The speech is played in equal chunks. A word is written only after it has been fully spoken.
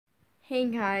Hey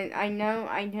guys, I know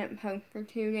I didn't post for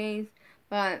 2 days,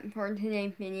 but for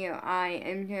today's video I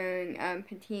am doing a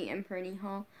petite and pretty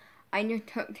haul. I just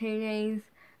took 2 days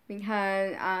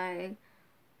because I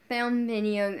filmed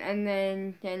videos and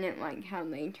then didn't like how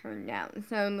they turned out.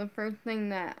 So the first thing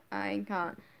that I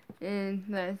got is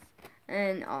this,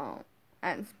 and I'll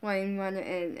explain what it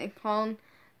is. It's called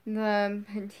the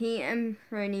Petite and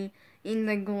Pretty in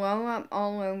the Glow Up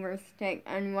All Over stick,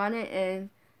 and what it is,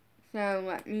 so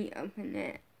let me open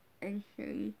it and show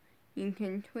you. You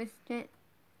can twist it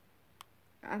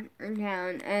up or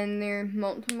down, and there's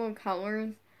multiple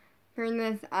colors. For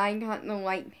this, I got the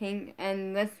light pink,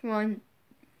 and this one,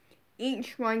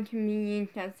 each one can be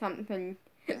used as something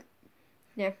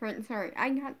different. Sorry,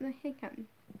 I got the hiccups.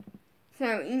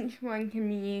 So each one can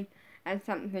be used as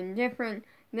something different.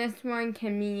 This one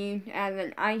can be used as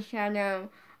an eyeshadow,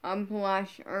 a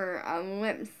blush, or a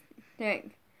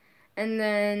lipstick. And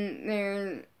then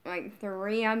there's like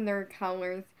 3 other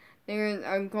colors. There's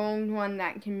a gold one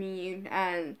that can be used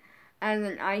as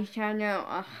an eyeshadow,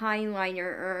 a highlighter,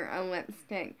 or a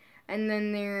lipstick. And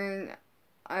then there's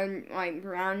a like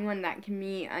brown one that can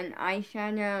be an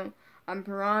eyeshadow, a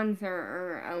bronzer,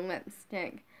 or a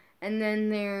lipstick. And then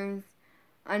there's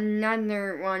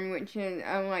another one which is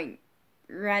a like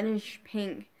reddish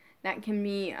pink that can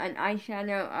be an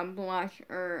eyeshadow, a blush,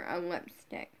 or a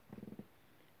lipstick.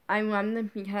 I love this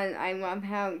because I love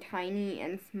how tiny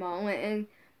and small it is,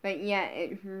 but yet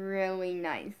it's really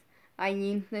nice. I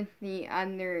used this the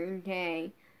other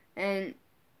day, and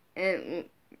it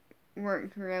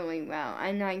worked really well.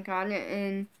 And I got it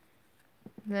in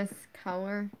this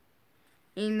color,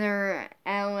 either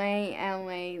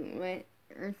LA Lit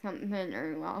or something,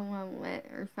 or Lala Lit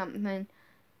or something.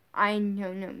 I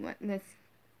don't know what this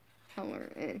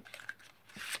color is.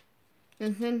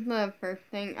 This is the first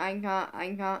thing I got. I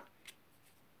got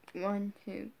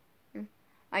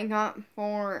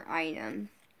 4 items.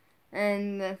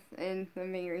 And this is the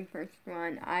very first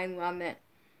one. I love it.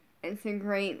 It's a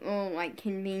great little, like,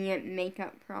 convenient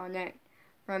makeup product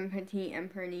from Petite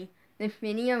and Pretty. This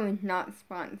video is not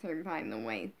sponsored, by the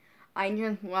way. I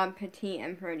just love Petite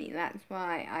and Pretty. That's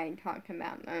why I talk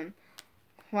about them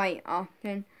quite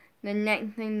often. The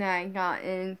next thing that I got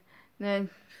is the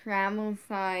travel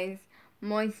size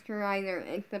moisturizer.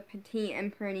 It's the Petite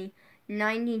and Pretty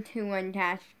 92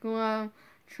 Dash Glow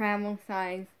travel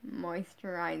size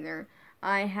moisturizer.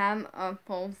 I have a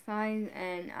full size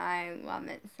and I love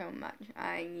it so much.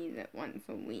 I use it once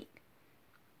a week.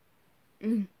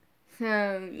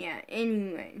 So yeah,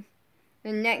 anyways,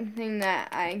 the next thing that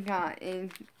I got is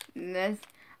this.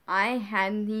 I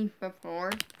had these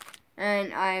before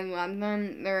and I love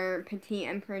them. They're Petite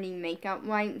and Pretty makeup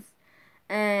wipes.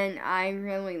 And I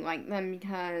really like them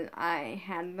because I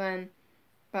had them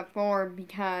before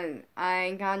because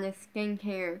I got a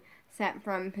skincare set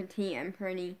from Petite and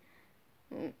Pretty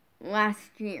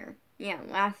last year. Yeah,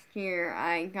 last year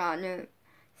I got a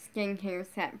skincare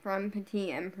set from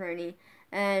Petite and Pretty,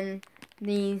 and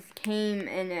these came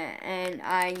in it, and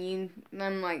I used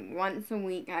them like once a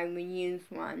week. I would use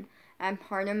one as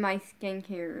part of my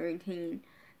skincare routine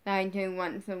that I do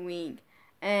once a week.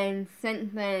 And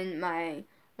since then, my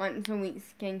once a week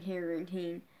skincare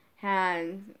routine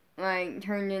has like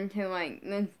turned into like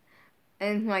this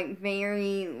is like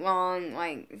very long,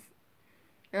 like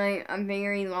a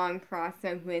very long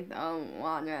process with a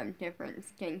lot of different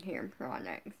skincare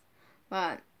products.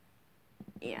 But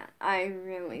yeah, I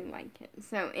really like it.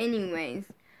 So anyways,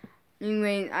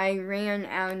 I ran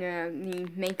out of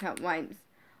these makeup wipes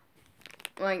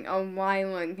like a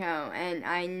while ago, and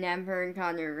I never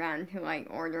got around to like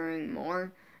ordering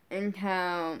more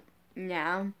until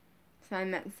now. So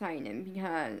I'm excited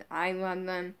because I love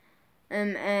them,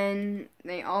 and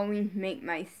they always make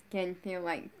my skin feel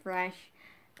like fresh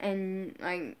and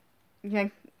like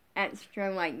just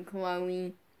extra like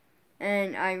glowy,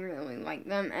 and I really like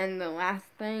them. And the last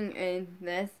thing is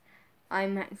this.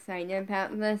 I'm excited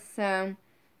about this. So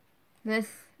this,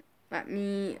 let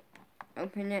me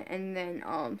open it and then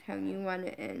I'll tell you what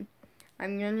it is.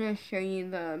 I'm gonna show you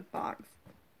the box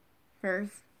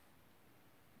first.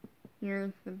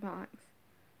 Here's the box.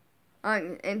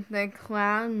 It's the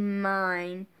Cloud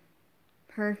Mine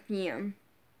perfume,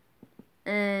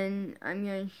 and I'm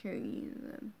gonna show you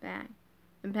the back.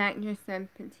 The back just says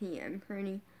Petite and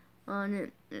Pretty on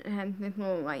it. It has this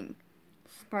little like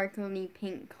sparkly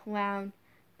pink cloud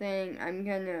thing. I'm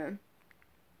gonna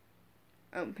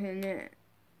open it.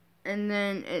 And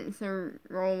then it's a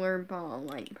rollerball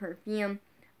like perfume.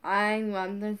 I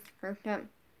love this perfume.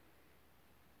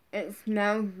 It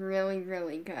smells really,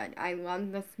 really good. I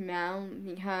love the smell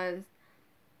because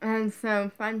And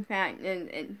so, fun fact is,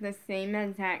 it's the same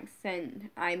exact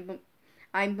scent.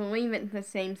 I believe it's the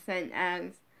same scent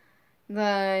as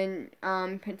the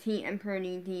Petite and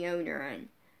Pretty deodorant.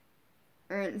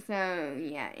 So,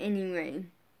 yeah, anyway,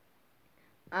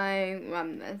 I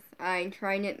love this. I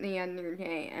tried it the other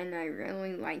day, and I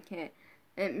really like it.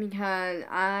 Because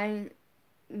I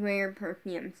wear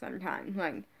perfume sometimes.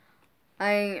 Like,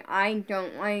 I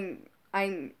don't like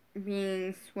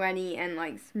being sweaty and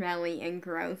like smelly and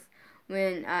gross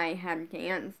when I have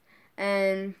dance.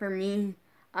 And for me,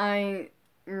 I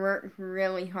work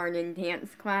really hard in dance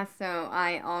class, so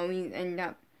I always end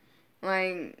up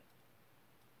like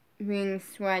being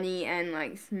sweaty and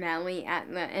like smelly at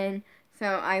the end. So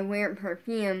I wear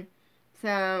perfume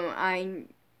so I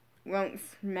won't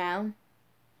smell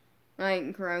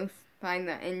like gross by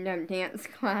the end of dance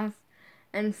class.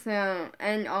 And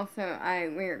also I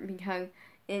wear it because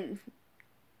it's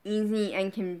easy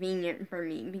and convenient for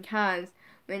me, because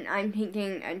when I'm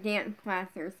taking a dance class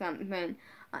or something,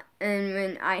 and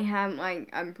when I have like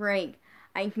a break,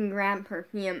 I can grab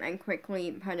perfume and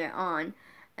quickly put it on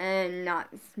and not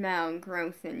smell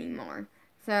gross anymore.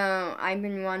 So I've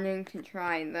been wanting to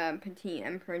try the Petite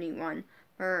and Pretty one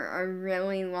for a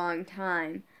really long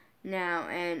time now,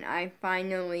 and I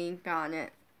finally got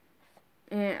it.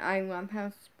 And I love how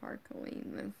sparkly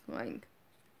this like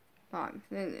box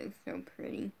is. It's so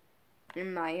pretty.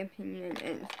 In my opinion,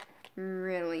 it's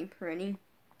really pretty.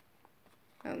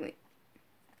 Oh wait,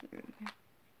 there we go.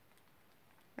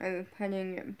 I was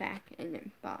putting it back in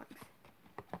its box.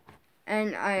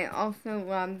 And I also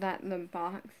love that the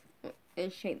box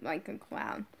is shaped like a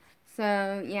cloud.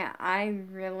 So yeah, I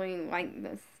really like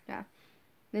this stuff.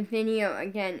 The video,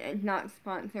 again, is not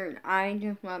sponsored. I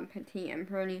just love Petite and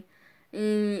Pretty.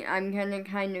 I'm gonna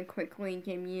kind of quickly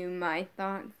give you my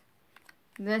thoughts.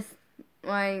 This,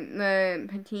 like, the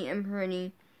Petite and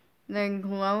Pretty, the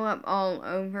glow up all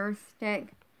over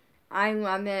stick, I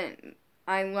love it.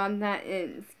 I love that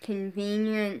it's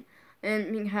convenient,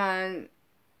 and because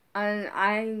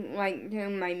I like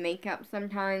doing my makeup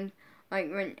sometimes, like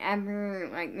whenever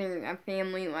like there's a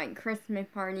family like Christmas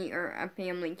party or a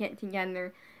family get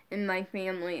together in my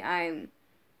family, I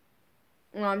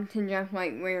love to just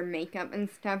like wear makeup and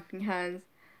stuff, because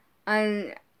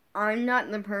I'm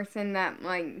not the person that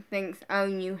like thinks, oh,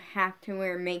 you have to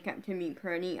wear makeup to be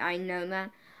pretty. I know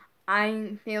that.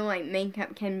 I feel like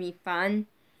makeup can be fun,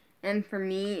 and for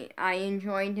me, I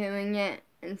enjoy doing it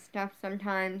and stuff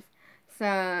sometimes.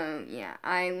 So yeah,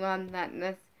 I love that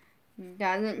this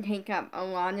doesn't take up a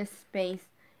lot of space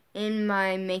in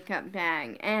my makeup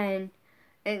bag, and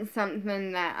it's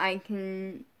something that I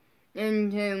can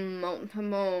do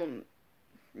multiple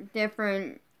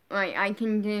different, like I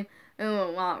can do a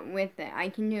lot with it. I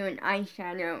can do an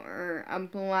eyeshadow or a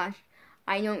blush.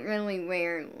 I don't really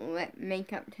wear lip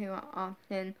makeup too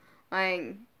often.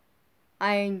 Like,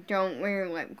 I don't wear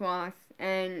lip gloss,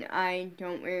 and I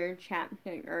don't wear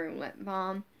chapstick or lip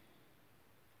balm.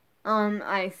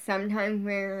 I sometimes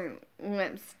wear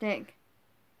lipstick,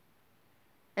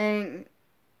 and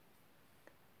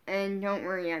don't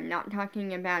worry, I'm not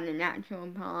talking about a natural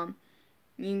balm.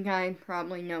 You guys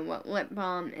probably know what lip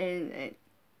balm is.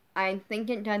 I think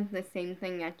it does the same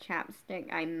thing as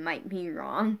chapstick. I might be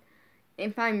wrong.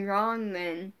 If I'm wrong,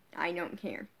 then I don't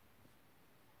care.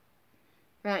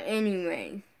 But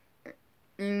anyways,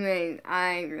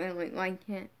 I really like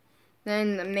it.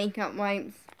 Then the makeup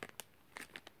wipes,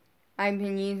 I've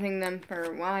been using them for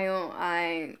a while.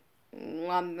 I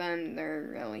love them. They're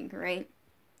really great.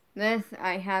 This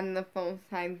I have the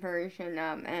full-size version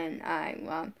of, and I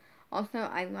love. Also,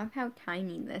 I love how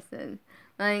tiny this is.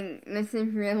 Like, this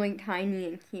is really tiny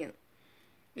and cute.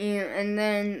 And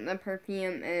then the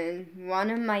perfume is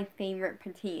one of my favorite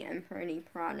Petite and Pretty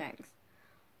products.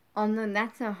 Although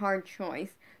that's a hard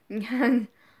choice, because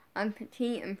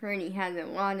Petite and Pretty has a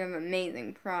lot of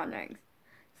amazing products.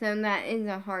 So that is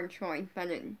a hard choice, but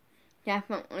it's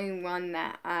definitely one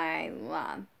that I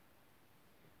love.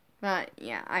 But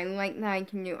yeah, I like that I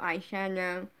can do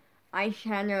eyeshadow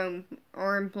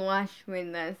or blush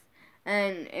with this.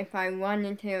 And if I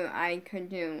wanted to, I could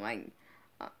do like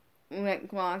lip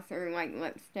gloss or like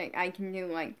lipstick. I can do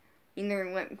like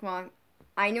either lip gloss.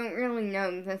 I don't really know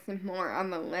if this is more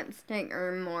of a lipstick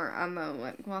or more of a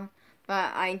lip gloss,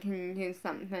 but I can do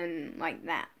something like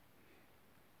that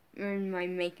in my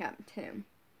makeup too.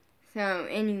 So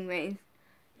anyways,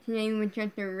 today was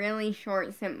just a really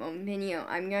short, simple video.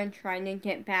 I'm going to try to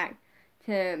get back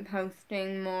to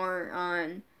posting more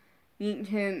on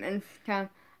YouTube and stuff.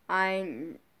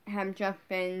 I have just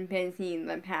been busy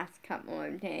the past couple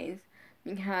of days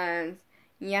because,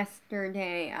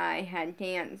 yesterday I had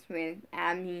danced with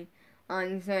Abby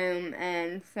on Zoom,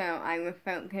 and so I was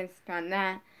focused on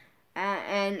that.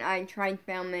 And I tried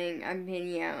filming a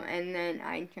video, and then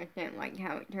I just didn't like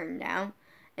how it turned out.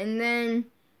 And then,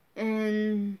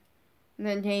 in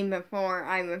the day before,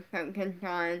 I was focused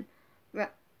on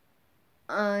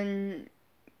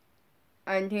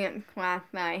a dance class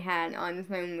that I had on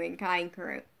Zoom with Guy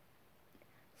Group.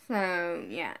 So,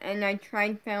 yeah, and I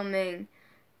tried filming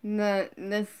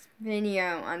this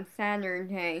video on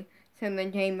Saturday, so the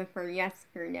day before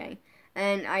yesterday,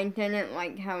 and I didn't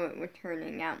like how it was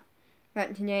turning out.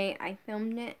 But today I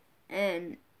filmed it,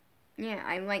 and yeah,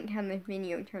 I liked how this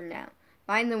video turned out.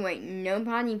 By the way,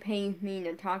 nobody pays me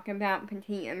to talk about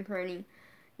Petite and Pretty.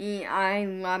 I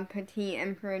love Petite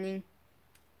and Pretty.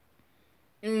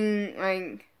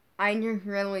 I just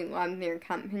really love their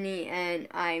company, and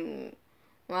I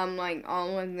love,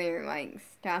 all of their,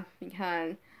 stuff,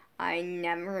 because I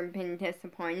never have been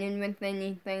disappointed with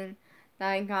anything that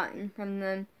I gotten from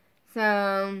them.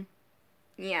 So,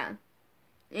 yeah.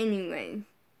 Anyways,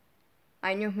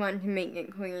 I just want to make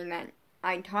it clear that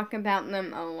I talk about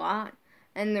them a lot,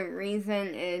 and the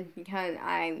reason is because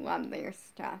I love their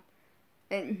stuff.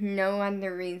 It's no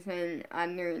other reason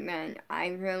other than I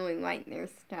really like their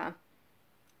stuff.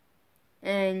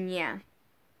 And yeah.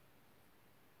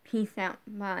 Peace out.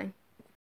 Bye.